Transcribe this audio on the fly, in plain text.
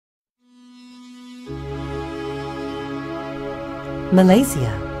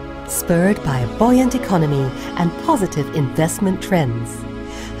Malaysia, spurred by a buoyant economy and positive investment trends,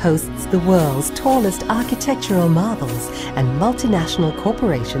 hosts the world's tallest architectural marvels and multinational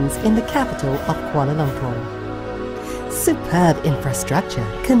corporations in the capital of Kuala Lumpur. Superb infrastructure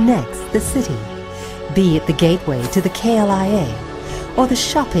connects the city, be it the gateway to the KLIA or the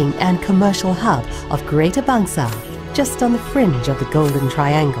shopping and commercial hub of Greater Bangsa, just on the fringe of the Golden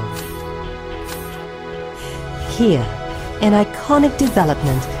Triangle. Here, an iconic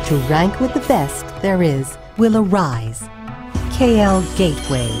development to rank with the best there is will arise: KL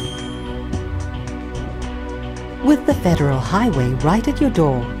Gateway. With the Federal Highway right at your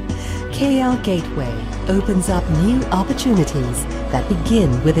door, KL Gateway opens up new opportunities that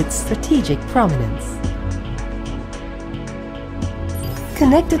begin with its strategic prominence.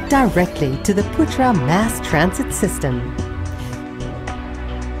 Connected directly to the Putra mass transit system,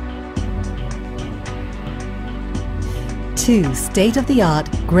 two state-of-the-art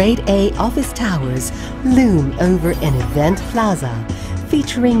Grade A office towers loom over an event plaza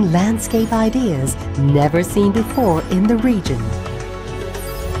featuring landscape ideas never seen before in the region.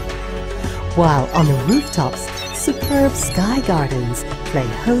 While on the rooftops, superb sky gardens play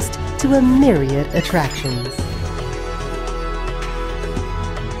host to a myriad attractions.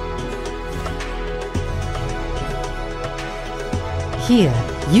 Here,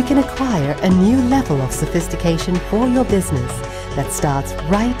 you can acquire a new level of sophistication for your business that starts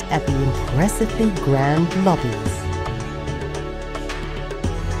right at the impressively grand lobbies.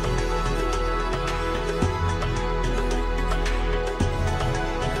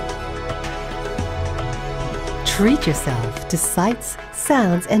 Treat yourself to sights,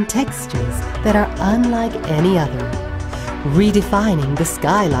 sounds, and textures that are unlike any other, redefining the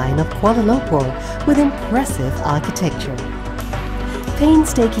skyline of Kuala Lumpur with impressive architecture.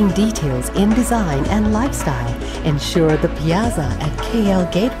 Painstaking details in design and lifestyle ensure the piazza at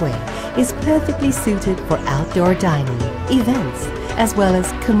KL Gateway is perfectly suited for outdoor dining, events, as well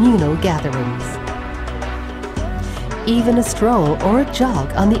as communal gatherings. Even a stroll or a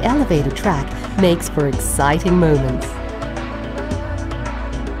jog on the elevated track makes for exciting moments.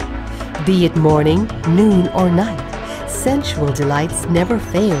 Be it morning, noon, or night, sensual delights never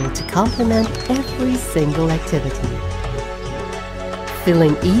fail to complement every single activity,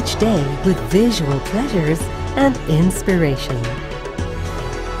 filling each day with visual pleasures and inspiration.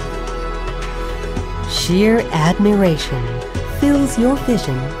 Sheer admiration fills your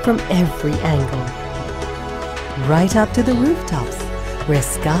vision from every angle, right up to the rooftops, where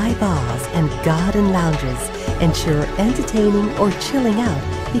sky bars and garden lounges ensure entertaining or chilling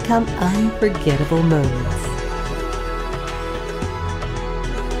out become unforgettable moments.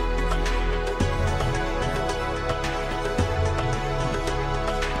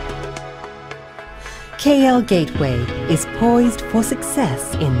 KL Gateway is poised for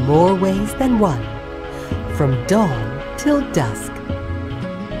success in more ways than one, from dawn till dusk.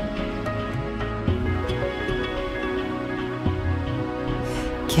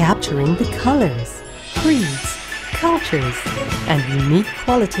 Capturing the colors, creeds, cultures, and unique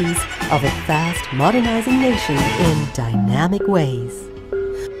qualities of a fast modernizing nation in dynamic ways.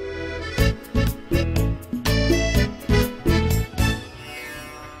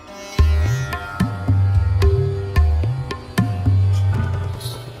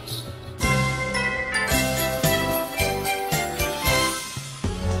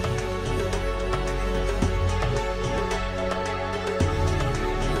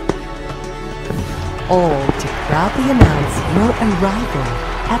 All to proudly announce your arrival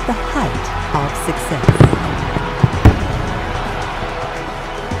at the height of success.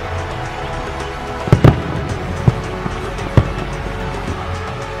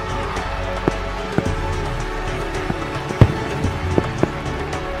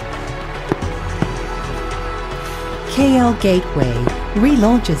 KL Gateway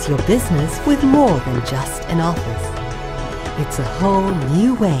relaunches your business with more than just an office. It's a whole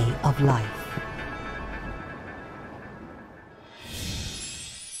new way of life.